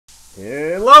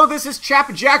Hello, this is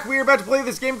ChappaJack. We are about to play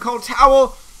this game called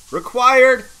Towel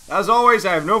Required. As always,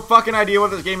 I have no fucking idea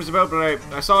what this game is about, but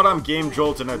I saw it on Game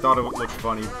Jolt and I thought it looked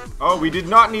funny. Oh, we did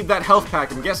not need that health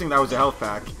pack. I'm guessing that was a health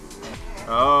pack.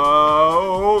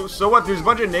 Oh, so what? There's a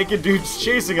bunch of naked dudes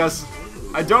chasing us.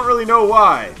 I don't really know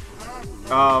why.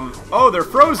 Oh, they're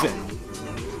frozen.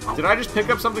 Did I just pick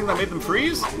up something that made them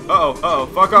freeze? Uh-oh.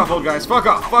 Fuck off, old guys. Fuck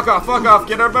off.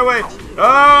 Get out of my way. Oh,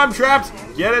 I'm trapped.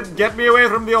 Get me away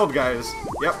from the old guys.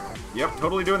 Yep,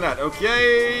 totally doing that.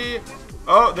 Okay.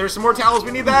 Oh, there's some more towels.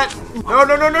 We need that.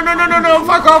 No.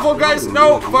 Fuck off, old guys.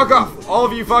 No, fuck off. All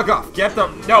of you, fuck off. Get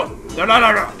them. No. Get out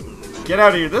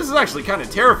of here. This is actually kind of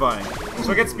terrifying.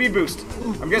 So I get speed boost.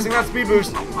 I'm guessing that's speed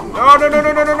boost. No.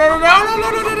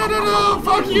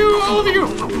 Fuck you, all of you.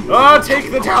 Oh,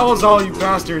 take the towels, all you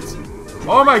bastards.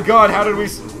 Oh my god, how did we...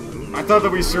 I thought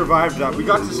that we survived that. We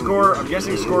got to score, I'm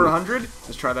guessing score 100.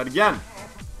 Let's try that again.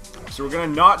 So we're gonna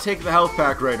not take the health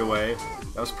pack right away.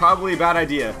 That was probably a bad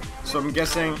idea. So I'm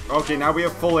guessing... Okay, now we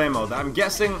have full ammo. I'm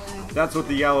guessing that's what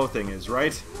the yellow thing is,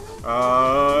 right?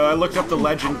 I looked up the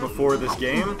legend before this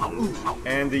game,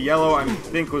 and the yellow, I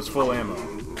think, was full ammo.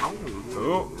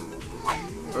 Oh,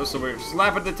 so we're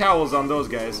slapping the towels on those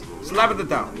guys. Slap at the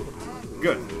towel.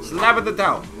 Good. Slap at the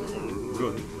towel.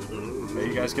 Good. Are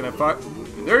you guys gonna fuck?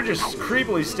 They're just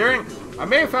creepily staring. I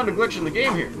may have found a glitch in the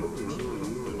game here.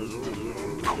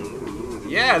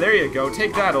 Yeah, there you go.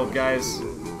 Take that, old guys.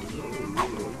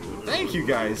 Thank you,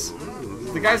 guys.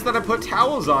 The guys that I put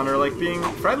towels on are like being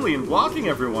friendly and blocking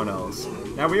everyone else.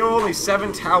 Now we have only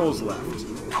 7 towels left.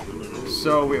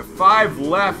 So we have 5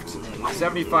 left,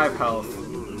 75 health.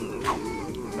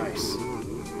 Nice.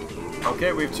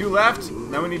 Okay, we have 2 left.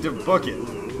 Now we need to book it.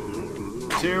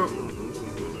 2.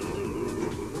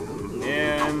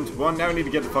 And 1. Now we need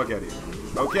to get the fuck out of here.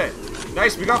 Okay.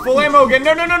 Nice, we got full ammo again.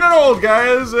 No, old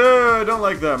guys. I don't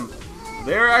like them.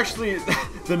 They're actually...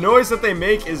 The noise that they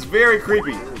make is very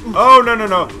creepy. Oh, no.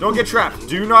 Don't get trapped.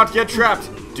 Do not get trapped.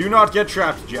 Do not get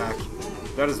trapped, Jack.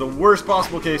 That is the worst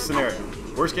possible case scenario.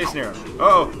 Worst case scenario.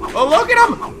 Uh-oh. Oh, look at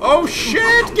him! Oh,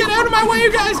 shit! Get out of my way,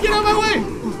 you guys! Get out of my way!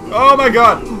 Oh, my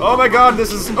God. Oh, my God.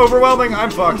 This is overwhelming. I'm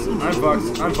fucked.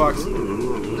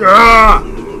 Ah!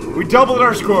 We doubled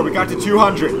our score. We got to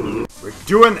 200. We're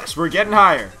doing this. We're getting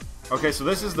higher. Okay, so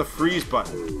this is the freeze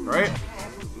button, right?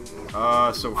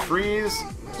 So freeze...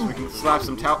 So we can slap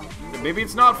some towel. Maybe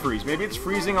it's not freeze. Maybe it's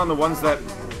freezing on the ones that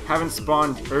haven't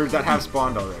spawned, or that have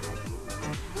spawned already.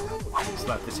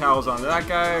 Slap the towels onto that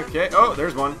guy. Okay. Oh,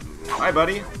 there's one. Hi,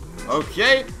 buddy.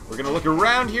 Okay. We're gonna look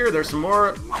around here. There's some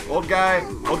more. Old guy.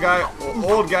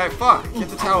 Fuck. Get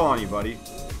the towel on you, buddy.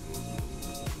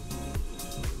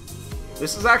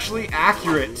 This is actually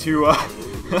accurate to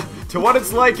to what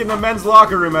it's like in the men's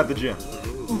locker room at the gym.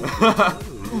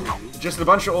 Just a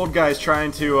bunch of old guys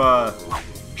trying to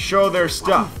show their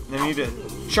stuff. They need to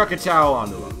chuck a towel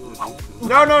onto them.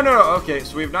 No. Okay,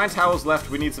 so we have 9 towels left.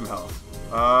 We need some health.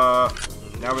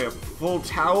 Now we have full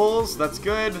towels. That's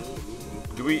good.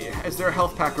 Is there a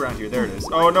health pack around here? There it is.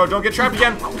 Oh no, don't get trapped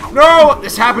again. No!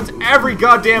 This happens every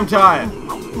goddamn time.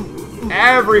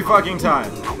 Every fucking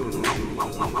time.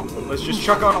 Let's just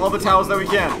chuck on all the towels that we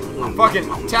can.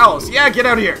 Fucking towels. Yeah, get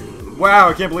out of here. Wow,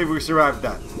 I can't believe we survived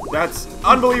that. That's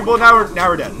unbelievable. Now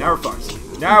we're dead. Now we're fucked.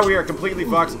 Now we are completely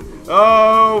fucked.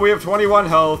 Oh, we have 21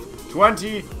 health.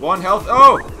 21 health.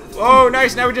 Oh,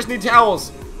 nice. Now we just need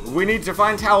towels. We need to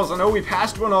find towels. I know we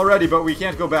passed one already, but we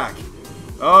can't go back.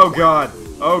 Oh, God.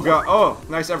 Oh,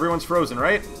 nice. Everyone's frozen,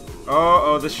 right?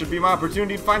 Oh, this should be my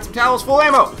opportunity to find some towels. Full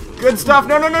ammo. Good stuff.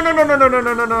 No.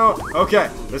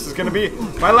 Okay, this is going to be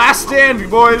my last stand,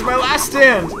 boys. My last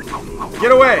stand.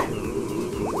 Get away.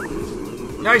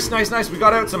 Nice. We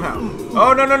got out somehow.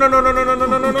 Oh, no.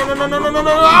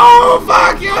 Oh,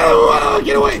 fuck you.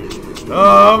 Get away.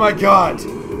 Oh, my God.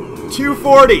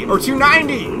 240 or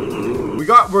 290.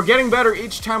 We're getting better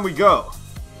each time we go.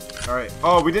 All right.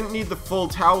 Oh, we didn't need the full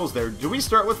towels there. Do we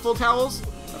start with full towels?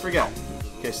 I forget.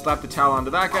 Okay, slap the towel onto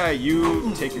that guy.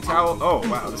 You take your towel. Oh,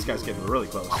 wow. This guy's getting really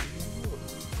close.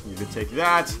 You could take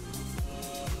that.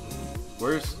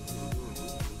 Where's...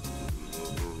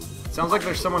 Sounds like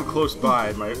there's someone close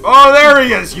by. Oh, there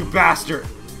he is, you bastard!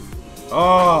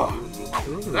 Oh,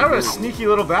 that was a sneaky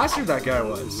little bastard that guy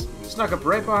was. Snuck up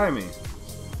right behind me.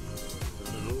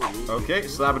 Okay,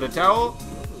 slap it a towel.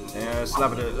 And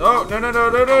slap it a... Oh,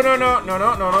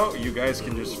 no. You guys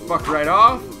can just fuck right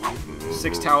off.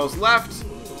 6 towels left.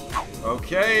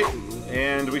 Okay,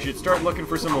 and we should start looking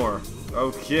for some more.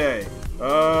 Okay.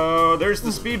 Oh, there's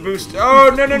the speed boost. Oh,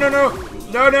 no. No.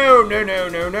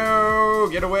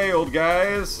 Get away, old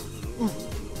guys.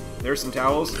 There's some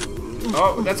towels.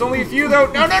 Oh, that's only a few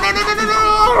though. No, no, no, no, no, no, no!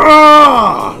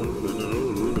 Oh!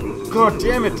 God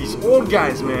damn it, these old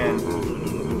guys, man.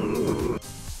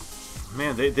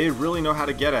 Man, they really know how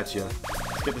to get at you.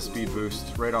 Let's get the speed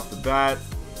boost right off the bat.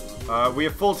 We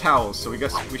have full towels, so we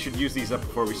guess we should use these up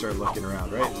before we start looking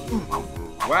around, right?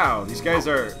 Wow, these guys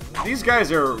are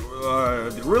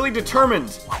really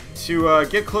determined to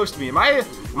get close to me. Am I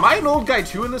an old guy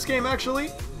too in this game,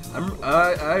 actually?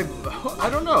 I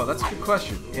don't know. That's a good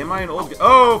question. Am I an old guy?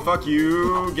 Oh, fuck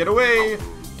you! Get away!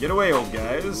 Get away, old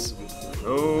guys!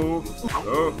 Oh,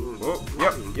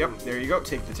 yep. There you go.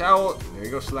 Take the towel. There you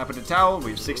go. Slap it a towel.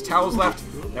 We have 6 towels left.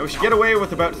 Now we should get away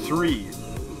with about 3.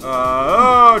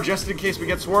 Oh, just in case we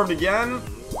get swarmed again.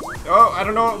 Oh, I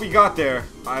don't know what we got there.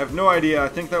 I have no idea. I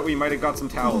think that we might have got some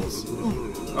towels.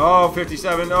 Oh,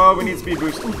 57. Oh, we need speed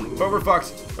boost. But we're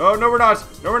fucked. Oh, no, we're not.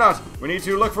 No, we're not. We need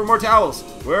to look for more towels.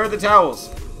 Where are the towels?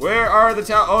 Where are the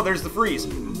towels? Oh, there's the freeze.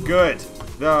 Good.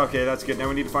 Okay, that's good. Now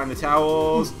we need to find the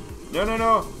towels. No, no,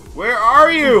 no. Where are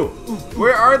you?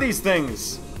 Where are these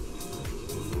things?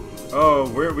 Oh,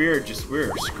 we're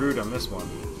screwed on this one.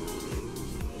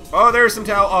 Oh, there's some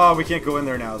towel. Oh, we can't go in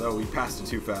there now, though. We passed it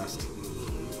too fast.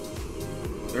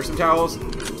 There's some towels.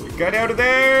 Get out of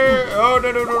there! Oh,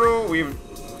 no, no, no, no. We have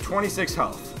 26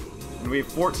 health. And we have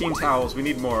 14 towels. We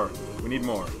need more. We need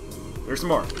more. There's some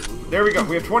more. There we go.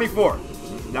 We have 24.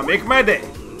 Now make my day.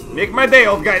 Make my day,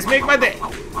 old guys. Make my day.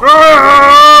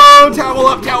 Oh, towel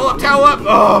up, towel up, towel up.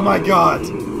 Oh, my God.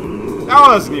 That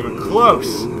wasn't even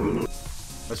close.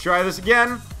 Let's try this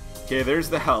again. Okay, there's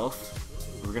the health.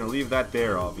 We're going to leave that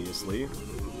there, obviously.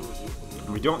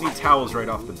 And we don't need towels right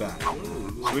off the bat.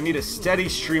 So we need a steady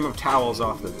stream of towels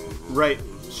off the...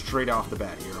 straight off the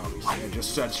bat here, obviously. I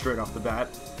just said straight off the bat.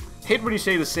 Hate when you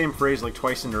say the same phrase like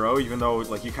twice in a row, even though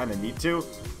like you kind of need to.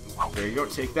 There you go,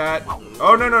 take that.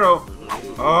 Oh, no, no, no.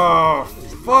 Oh,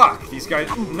 fuck. These guys...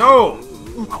 No!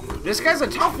 This guy's a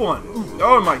tough one.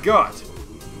 Oh, my God.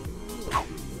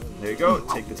 There you go,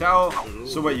 take the towel.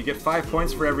 So what, you get 5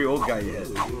 points for every old guy you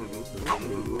hit.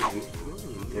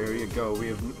 There you go. We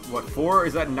have, what, 4?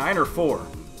 Is that 9 or 4?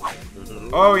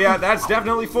 Oh, yeah, that's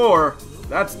definitely 4.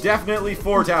 That's definitely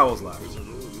 4 towels left.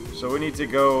 So we need to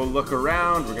go look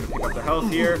around. We're going to pick up the health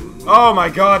here. Oh, my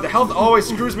God. The health always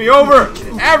screws me over.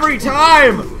 Every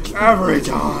time. Every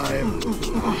time.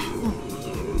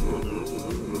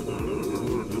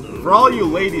 For all you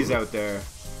ladies out there,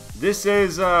 this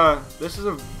is a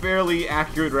fairly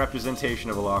accurate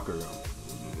representation of a locker room.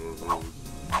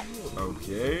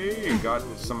 Okay, got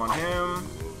some on him.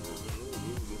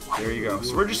 There you go.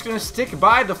 So we're just gonna stick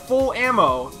by the full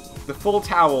ammo, the full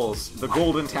towels, the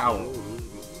golden towel.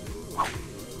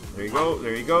 There you go,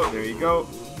 there you go, there you go.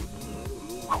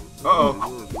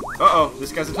 Uh-oh. Uh-oh,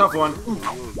 this guy's a tough one.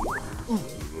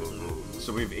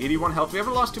 So we have 81 health. We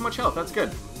haven't lost too much health, that's good.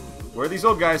 Where are these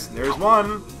old guys? There's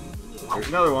one. There's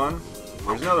another one.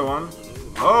 There's another one.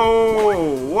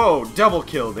 Oh, whoa, double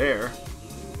kill there.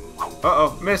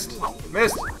 Uh-oh, missed.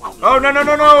 Missed. Oh, no, no,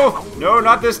 no, no! No,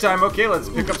 not this time. Okay, let's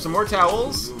pick up some more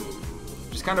towels.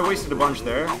 Just kind of wasted a bunch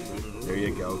there. There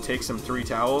you go. Take some 3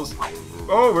 towels.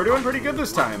 Oh, we're doing pretty good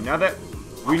this time. Now that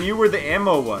we knew where the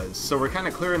ammo was, so we're kind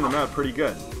of clearing them out pretty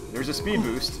good. There's a speed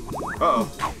boost. Uh-oh.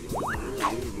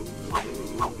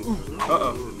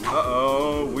 Uh-oh.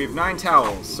 Uh-oh. We have 9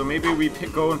 towels, so maybe we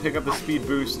go and pick up the speed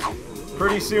boost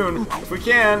pretty soon. If we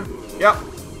can. Yep.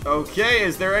 Okay,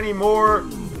 is there any more?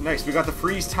 Nice, we got the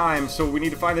freeze time, so we need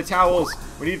to find the towels.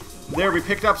 We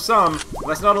picked up some.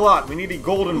 That's not a lot. We need a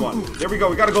golden one. There we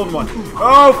go, we got a golden one.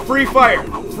 Oh, free fire!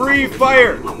 Free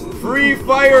fire! Free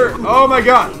fire! Oh my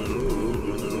God!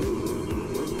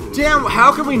 Damn,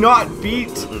 how can we not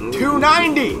beat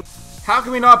 290? How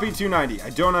can we not beat 290?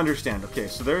 I don't understand. Okay,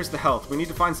 so there's the health. We need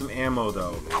to find some ammo,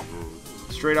 though.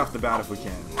 Straight off the bat if we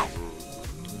can.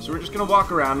 So we're just gonna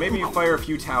walk around. Maybe fire a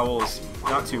few towels.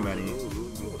 Not too many.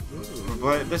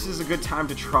 But this is a good time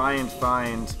to try and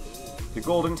find the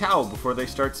golden towel before they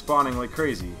start spawning like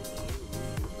crazy.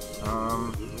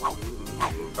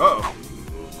 Uh-oh.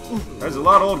 There's a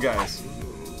lot of old guys.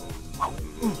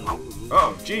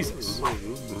 Oh, Jesus.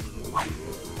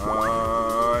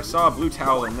 I saw a blue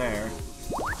towel in there.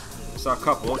 I saw a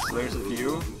couple, so there's a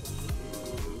few.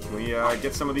 Can we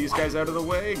get some of these guys out of the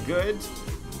way? Good.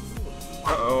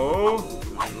 Uh-oh.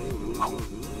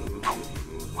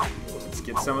 Let's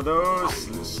get some of those.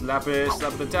 Slap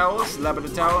the towel. Slap the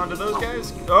towel onto those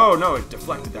guys. Oh, no, it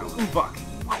deflected that one. Fuck.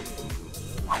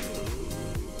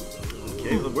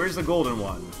 Okay, where's the golden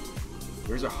one?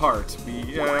 There's a heart.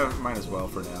 Might as well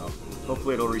for now.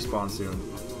 Hopefully it'll respawn soon.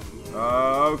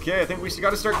 Okay, I think we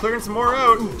gotta start clearing some more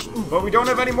out. But we don't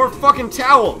have any more fucking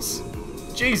towels.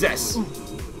 Jesus.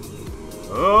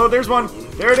 Oh, there's one.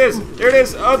 There it is. There it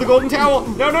is. Oh, the golden towel.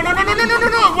 No, no, no, no, no, no, no, no,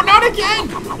 no. Well, not again.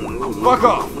 Fuck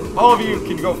off. All of you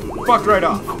can go fuck right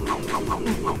off.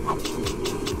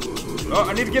 Oh,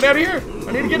 I need to get out of here.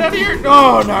 I need to get out of here.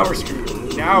 Oh, now we're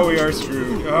screwed. Now we are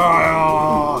screwed.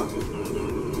 Oh.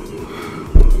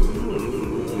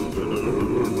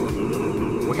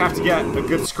 We have to get a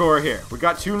good score here. We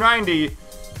got 290.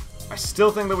 I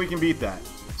still think that we can beat that.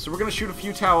 So we're gonna shoot a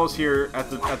few towels here at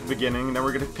the beginning, and then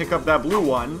we're gonna pick up that blue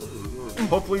one.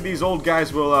 Hopefully these old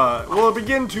guys will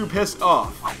begin to piss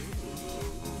off.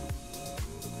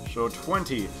 So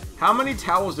 20. How many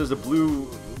towels does a blue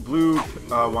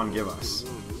one give us?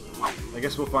 I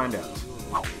guess we'll find out.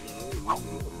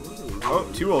 Oh,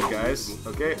 2 old guys.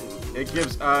 Okay, it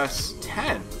gives us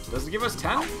 10. Does it give us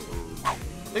 10? I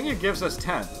think it gives us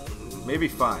 10. Maybe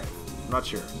 5. I'm not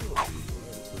sure.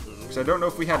 Because I don't know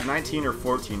if we had 19 or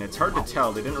 14. It's hard to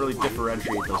tell. They didn't really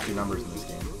differentiate those two numbers in this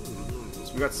game.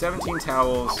 So we got 17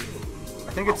 towels.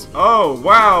 I think it's... Oh,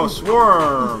 wow,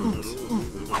 swarmed.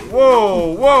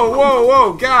 Whoa, whoa, whoa,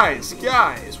 whoa. Guys,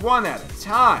 one at a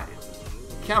time.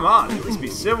 Come on, at least be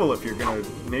civil if you're going to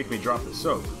make me drop the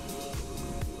soap.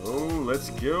 Oh, let's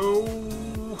go.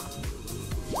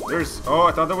 There's... Oh,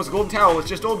 I thought that was a golden towel. It's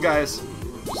just old guys.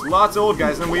 There's lots of old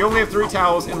guys, and we only have 3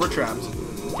 towels, and we're trapped.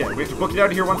 Okay, we have to book it out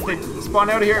of here once they spawn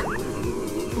out of here.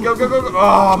 Go, go, go, go.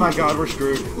 Oh my god, we're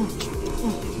screwed.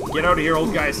 Get out of here,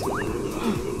 old guys.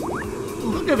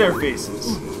 Look at their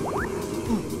faces.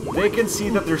 They can see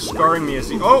that they're scarring me as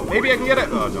the... Oh, maybe I can get it.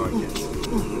 Oh, no, I can't.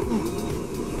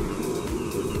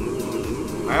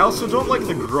 I also don't like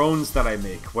the groans that I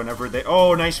make whenever they...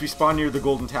 Oh, nice, we spawn near the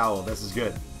golden towel. This is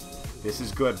good. This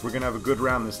is good. We're gonna have a good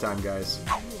round this time, guys.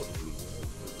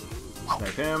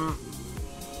 Snipe him.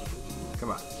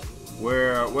 Come on.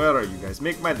 Where are you guys?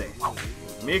 Make my day.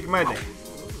 Make my day.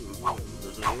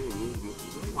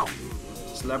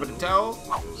 Slap it a towel.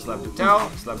 Slap it a towel.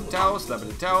 Slap it a towel. Slap it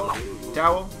a towel.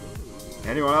 Towel.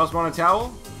 Anyone else want a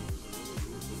towel?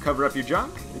 Cover up your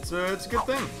junk. It's a good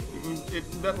thing.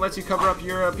 That lets you cover up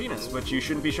your penis, which you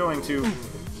shouldn't be showing to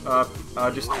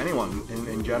just anyone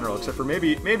in general, except for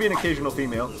maybe an occasional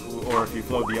female, or if you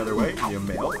float the other way, you're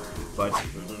male. But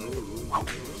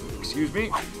excuse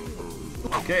me.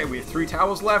 Okay, we have 3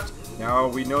 towels left. Now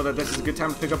we know that this is a good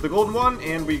time to pick up the golden one,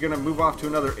 and we're gonna move off to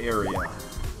another area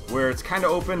where it's kind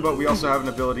of open, but we also have an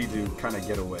ability to kind of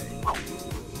get away.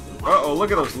 Uh-oh,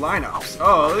 look at those lineups.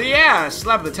 Oh, yeah!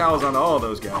 Slap the towels onto all of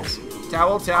those guys.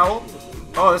 Towel, towel.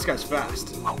 Oh, this guy's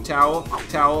fast. Towel,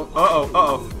 towel. Uh-oh,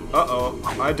 uh-oh,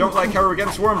 uh-oh. I don't like how we're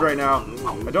getting swarmed right now.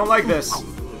 I don't like this.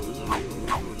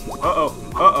 Uh-oh,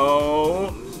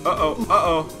 uh-oh. Uh-oh,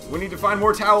 uh-oh. We need to find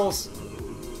more towels.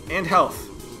 And health.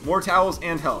 More towels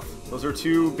and health. Those are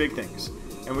 2 big things.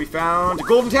 And we found a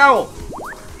golden towel!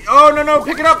 Oh, no, no,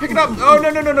 pick it up, pick it up! Oh, no,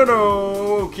 no, no, no, no!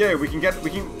 Okay, we can get some. We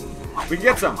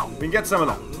can get some of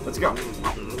them. Let's go.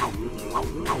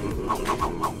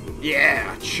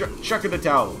 Yeah! Chuck of the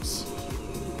towels.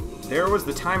 There was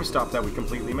the time stop that we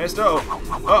completely missed. Uh-oh.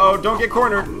 Uh-oh, don't get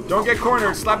cornered. Don't get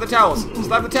cornered. Slap the towels.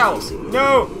 Slap the towels.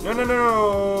 No! No, no, no,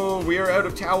 no! We are out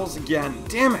of towels again.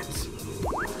 Damn it!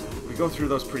 We go through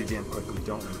those pretty damn quickly,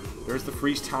 don't we? There's the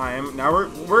freeze time. Now we're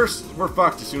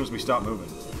fucked as soon as we stop moving.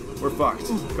 We're fucked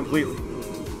completely.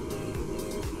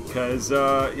 Cause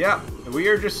yeah, we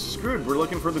are just screwed. We're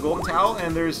looking for the golden towel,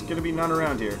 and there's gonna be none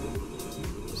around here.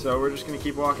 So we're just gonna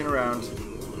keep walking around.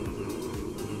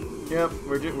 Yep,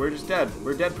 we're just dead.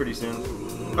 We're dead pretty soon.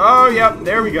 Oh, yep,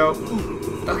 there we go.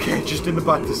 Okay, just in the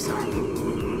butt this time.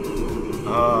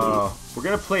 We're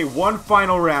gonna play one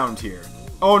final round here.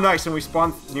 Oh, nice, and we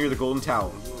spawned near the golden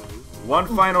towel. One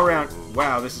final round.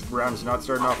 Wow, this round is not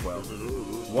starting off well.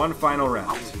 One final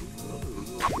round.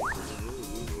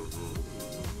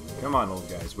 Come on, old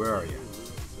guys, where are you?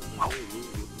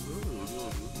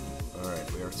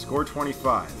 Alright, we are at score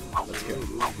 25. Let's go.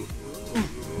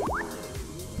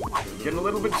 Getting a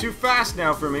little bit too fast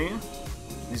now for me.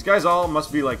 These guys all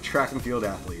must be like track and field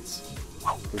athletes.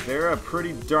 Because they're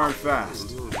pretty darn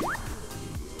fast.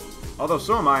 Although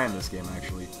so am I in this game,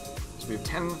 actually. So we have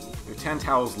 10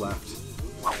 towels left.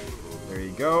 There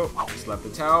you go. Slap the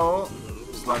towel.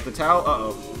 Slap the towel.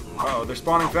 Uh-oh. Uh-oh, they're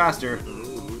spawning faster.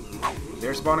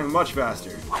 They're spawning much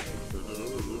faster.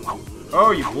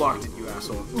 Oh, you blocked it, you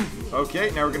asshole.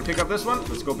 Okay, now we're going to pick up this one.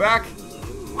 Let's go back.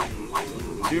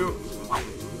 2.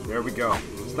 There we go.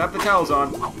 Slap the towels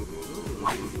on.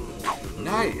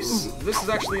 Nice. This is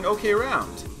actually an okay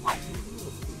round.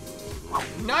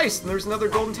 Nice, and there's another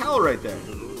golden towel right there.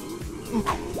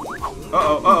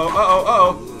 Uh-oh, uh-oh, uh-oh,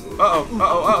 uh-oh. Uh-oh,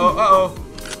 uh-oh, uh-oh, uh-oh.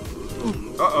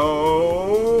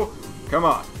 Uh-oh. Come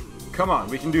on. Come on,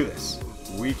 we can do this.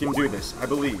 We can do this, I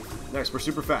believe. Nice, we're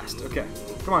super fast. Okay.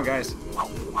 Come on, guys.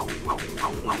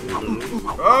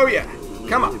 Oh, yeah.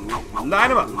 Come on. Line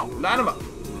them up. Line them up.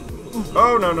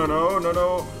 Oh, no, no, no, no,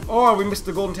 no. Oh, we missed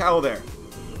the golden towel there.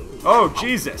 Oh,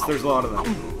 Jesus. There's a lot of them.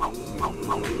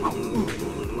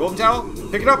 Golden towel?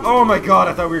 Pick it up. Oh, my God.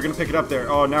 I thought we were going to pick it up there.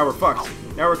 Oh, now we're fucked.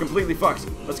 Now we're completely fucked.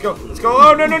 Let's go. Let's go.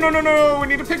 Oh, no, no, no, no, no. We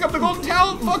need to pick up the golden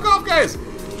towel. Fuck off, guys.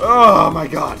 Oh, my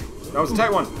God. That was a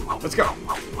tight one. Let's go.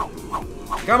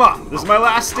 Come on. This is my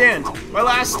last stand. My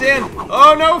last stand.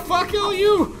 Oh, no. Fuck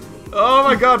you. Oh,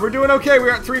 my God. We're doing okay.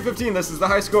 We're at 315. This is the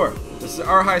high score. This is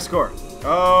our high score.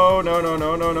 Oh, no, no,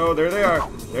 no, no, no. There they are.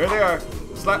 There they are.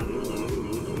 Slap.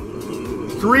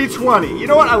 320. You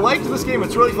know what? I liked this game.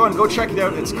 It's really fun. Go check it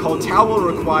out. It's called Towel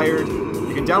Required.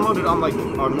 You can download it on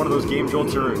on one of those Game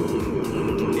Jolts or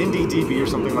IndieDB or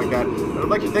something like that. I would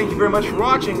like to thank you very much for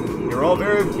watching. You're all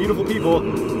very beautiful people.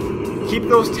 Keep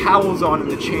those towels on in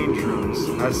the change rooms.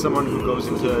 As someone who goes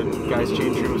into guys'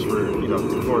 change rooms for, you know,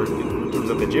 for in terms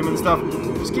of the gym and stuff,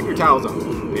 just keep your towels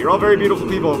on. But you're all very beautiful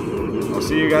people. I'll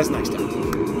see you guys next time.